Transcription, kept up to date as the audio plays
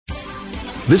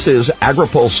This is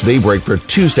AgriPulse Daybreak for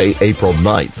Tuesday, April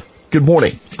 9th. Good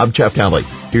morning. I'm Jeff Talley.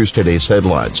 Here's today's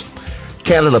headlines.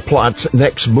 Canada plots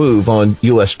next move on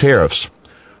U.S. tariffs.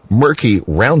 Murky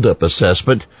Roundup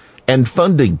assessment and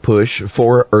funding push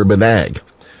for urban ag.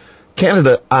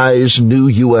 Canada eyes new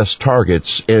U.S.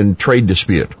 targets in trade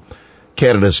dispute.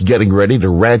 Canada's getting ready to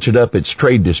ratchet up its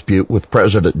trade dispute with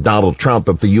President Donald Trump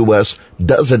if the U.S.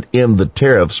 doesn't end the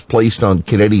tariffs placed on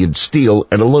Canadian steel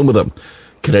and aluminum.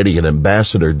 Canadian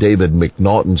Ambassador David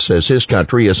McNaughton says his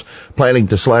country is planning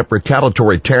to slap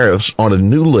retaliatory tariffs on a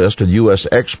new list of U.S.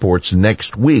 exports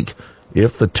next week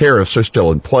if the tariffs are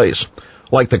still in place.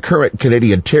 Like the current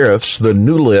Canadian tariffs, the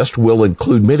new list will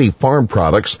include many farm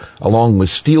products along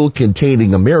with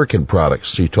steel-containing American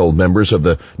products, he told members of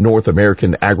the North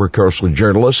American Agricultural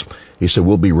Journalists. He said,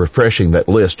 we'll be refreshing that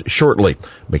list shortly.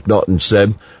 McNaughton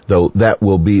said, though that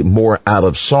will be more out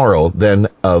of sorrow than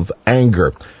of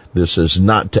anger. This is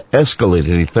not to escalate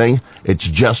anything. It's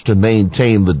just to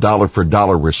maintain the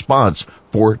dollar-for-dollar response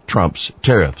for Trump's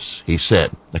tariffs, he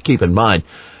said. Now keep in mind,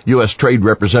 U.S. Trade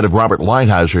Representative Robert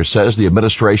Lighthizer says the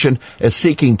administration is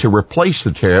seeking to replace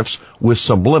the tariffs with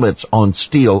some limits on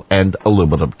steel and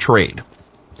aluminum trade.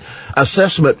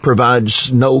 Assessment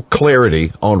provides no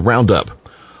clarity on Roundup.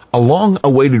 A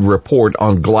long-awaited report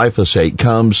on glyphosate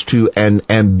comes to an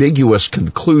ambiguous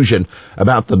conclusion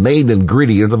about the main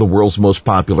ingredient of the world's most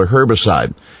popular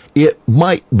herbicide. It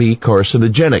might be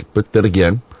carcinogenic, but then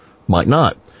again, might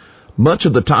not. Much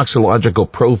of the toxicological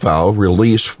profile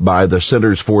released by the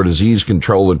Centers for Disease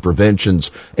Control and Prevention's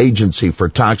Agency for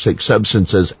Toxic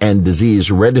Substances and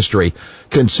Disease Registry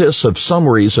consists of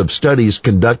summaries of studies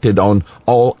conducted on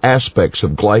all aspects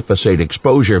of glyphosate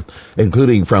exposure,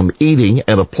 including from eating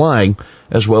and applying,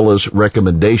 as well as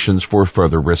recommendations for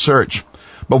further research.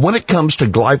 But when it comes to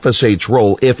glyphosate's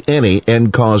role, if any,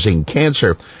 in causing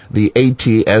cancer, the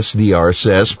ATSDR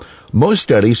says most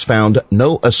studies found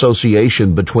no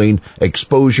association between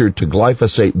exposure to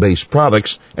glyphosate-based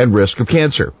products and risk of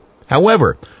cancer.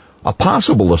 However, a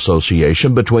possible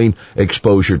association between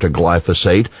exposure to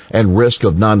glyphosate and risk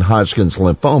of non-Hodgkin's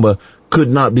lymphoma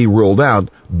could not be ruled out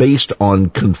based on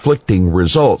conflicting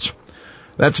results.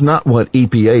 That's not what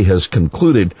EPA has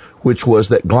concluded, which was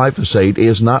that glyphosate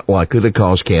is not likely to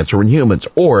cause cancer in humans,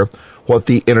 or what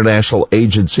the International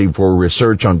Agency for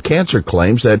Research on Cancer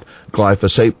claims, that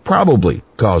glyphosate probably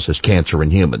causes cancer in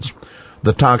humans.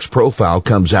 The tox profile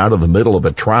comes out of the middle of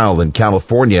a trial in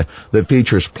California that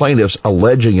features plaintiffs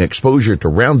alleging exposure to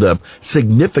Roundup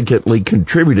significantly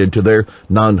contributed to their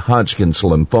non-Hodgkin's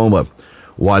lymphoma.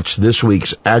 Watch this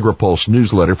week's AgriPulse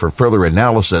newsletter for further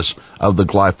analysis of the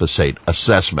glyphosate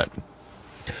assessment.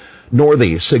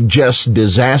 Northey suggests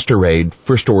disaster aid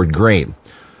for stored grain.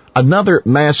 Another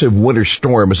massive winter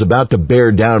storm is about to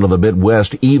bear down on the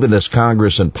Midwest, even as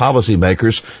Congress and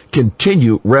policymakers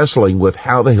continue wrestling with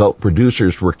how to help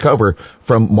producers recover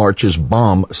from March's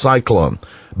bomb cyclone.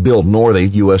 Bill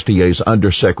Northey, USDA's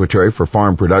Undersecretary for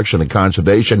Farm Production and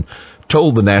Conservation,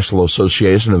 told the National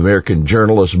Association of American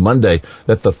Journalists Monday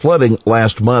that the flooding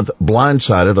last month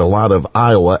blindsided a lot of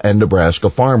Iowa and Nebraska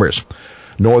farmers.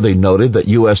 Northey noted that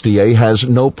USDA has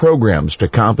no programs to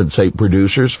compensate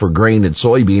producers for grain and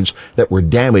soybeans that were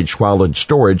damaged while in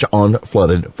storage on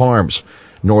flooded farms.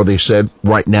 Northey said,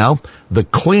 right now, the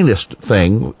cleanest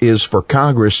thing is for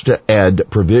Congress to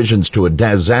add provisions to a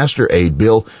disaster aid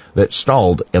bill that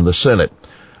stalled in the Senate.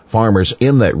 Farmers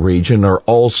in that region are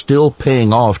all still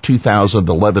paying off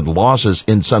 2011 losses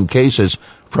in some cases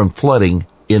from flooding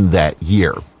in that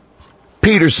year.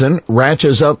 Peterson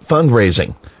ratchets up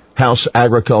fundraising. House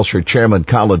Agriculture Chairman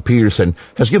Collin Peterson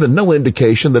has given no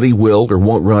indication that he will or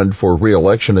won't run for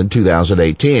re-election in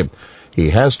 2018. He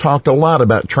has talked a lot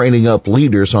about training up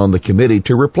leaders on the committee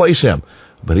to replace him,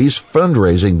 but he's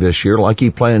fundraising this year like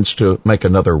he plans to make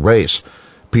another race.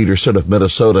 Peterson of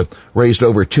Minnesota raised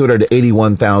over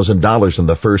 $281,000 in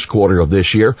the first quarter of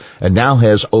this year and now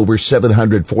has over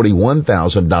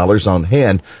 $741,000 on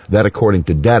hand, that according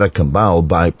to data compiled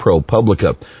by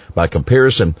ProPublica. By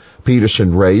comparison,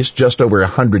 Peterson raised just over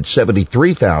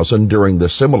 $173,000 during the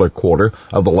similar quarter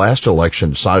of the last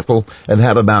election cycle and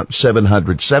had about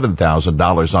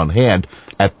 $707,000 on hand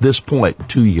at this point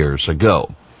 2 years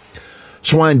ago.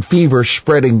 Swine fever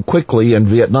spreading quickly in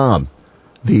Vietnam.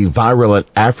 The virulent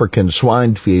African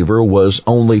swine fever was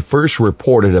only first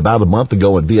reported about a month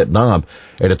ago in Vietnam,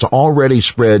 and it's already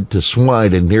spread to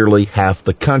swine in nearly half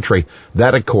the country.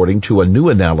 That according to a new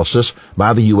analysis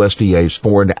by the USDA's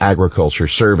Foreign Agriculture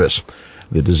Service.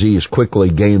 The disease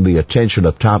quickly gained the attention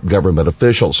of top government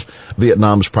officials.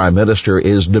 Vietnam's prime minister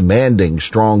is demanding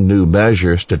strong new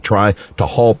measures to try to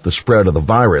halt the spread of the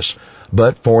virus.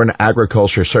 but Foreign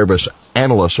Agriculture Service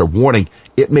analysts are warning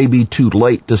it may be too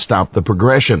late to stop the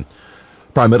progression.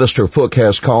 Prime Minister Fook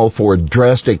has called for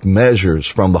drastic measures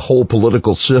from the whole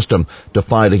political system to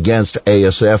fight against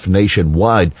ASF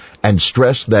nationwide and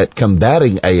stressed that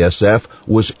combating ASF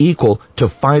was equal to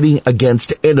fighting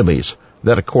against enemies.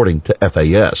 That according to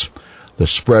FAS. The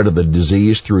spread of the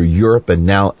disease through Europe and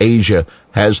now Asia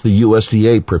has the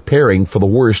USDA preparing for the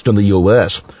worst in the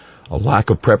U.S. A lack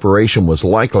of preparation was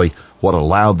likely what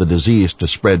allowed the disease to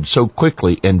spread so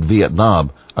quickly in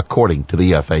Vietnam, according to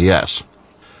the FAS.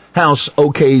 House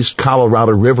OK's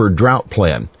Colorado River drought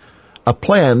plan, a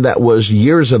plan that was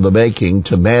years in the making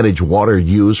to manage water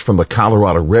use from the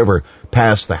Colorado River,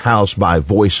 passed the House by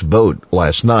voice vote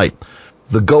last night.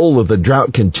 The goal of the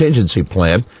drought contingency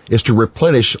plan is to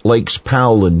replenish Lakes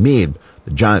Powell and Meade,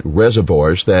 the giant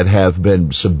reservoirs that have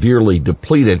been severely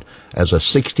depleted as a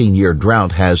 16-year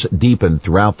drought has deepened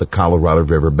throughout the Colorado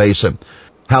River basin.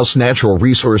 House Natural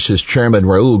Resources Chairman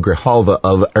Raul Grijalva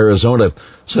of Arizona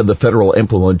said the federal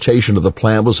implementation of the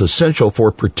plan was essential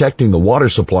for protecting the water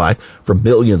supply for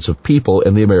millions of people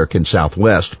in the American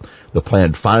Southwest. The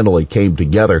plan finally came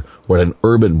together when an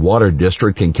urban water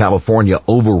district in California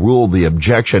overruled the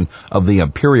objection of the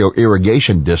Imperial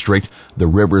Irrigation District, the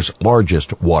river's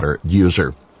largest water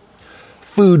user.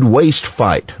 Food waste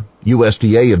fight.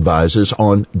 USDA advises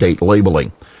on date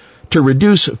labeling. To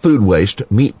reduce food waste,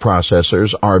 meat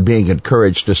processors are being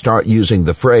encouraged to start using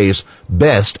the phrase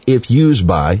best if used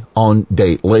by on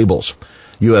date labels.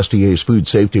 USDA's Food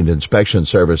Safety and Inspection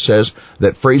Service says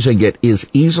that phrasing it is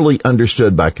easily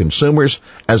understood by consumers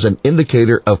as an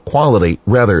indicator of quality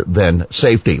rather than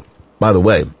safety. By the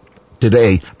way,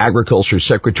 today, Agriculture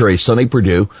Secretary Sonny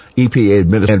Perdue, EPA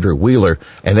Administrator Andrew Wheeler,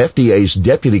 and FDA's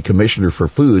Deputy Commissioner for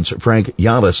Foods, Frank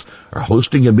Yanis, are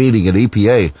hosting a meeting at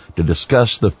EPA to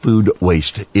discuss the food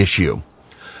waste issue.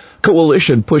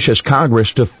 Coalition pushes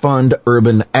Congress to fund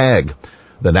urban ag.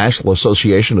 The National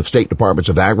Association of State Departments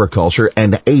of Agriculture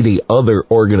and 80 other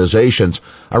organizations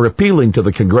are appealing to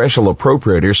the congressional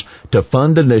appropriators to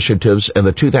fund initiatives in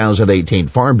the 2018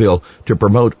 Farm Bill to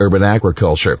promote urban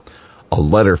agriculture. A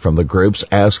letter from the groups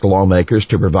asked lawmakers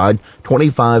to provide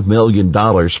 $25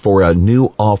 million for a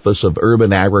new Office of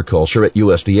Urban Agriculture at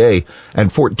USDA and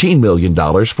 $14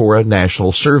 million for a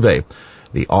national survey.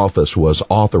 The office was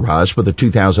authorized for the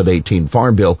 2018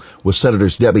 Farm Bill, with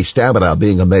Senators Debbie Stabenow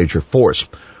being a major force.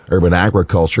 Urban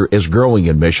agriculture is growing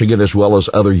in Michigan as well as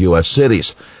other U.S.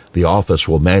 cities. The office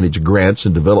will manage grants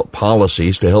and develop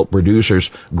policies to help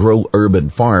producers grow urban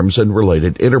farms and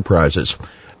related enterprises.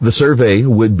 The survey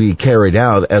would be carried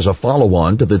out as a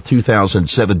follow-on to the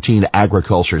 2017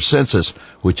 agriculture census,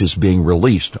 which is being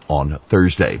released on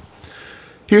Thursday.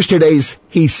 Here's today's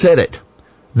He Said It.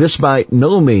 This by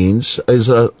no means is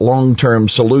a long-term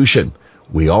solution.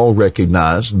 We all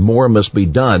recognize more must be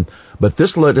done, but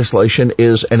this legislation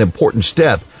is an important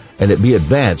step, and it be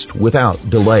advanced without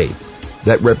delay.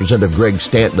 That Representative Greg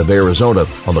Stanton of Arizona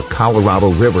on the Colorado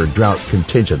River Drought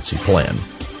Contingency Plan.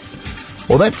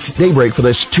 Well, that's Daybreak for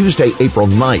this Tuesday, April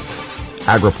 9th.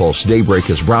 AgriPulse Daybreak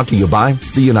is brought to you by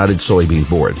the United Soybean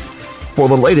Board. For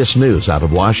the latest news out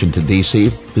of Washington, D.C.,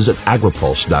 visit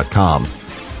agripulse.com.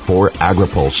 For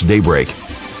AgriPulse Daybreak,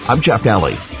 I'm Jeff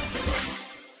Daly.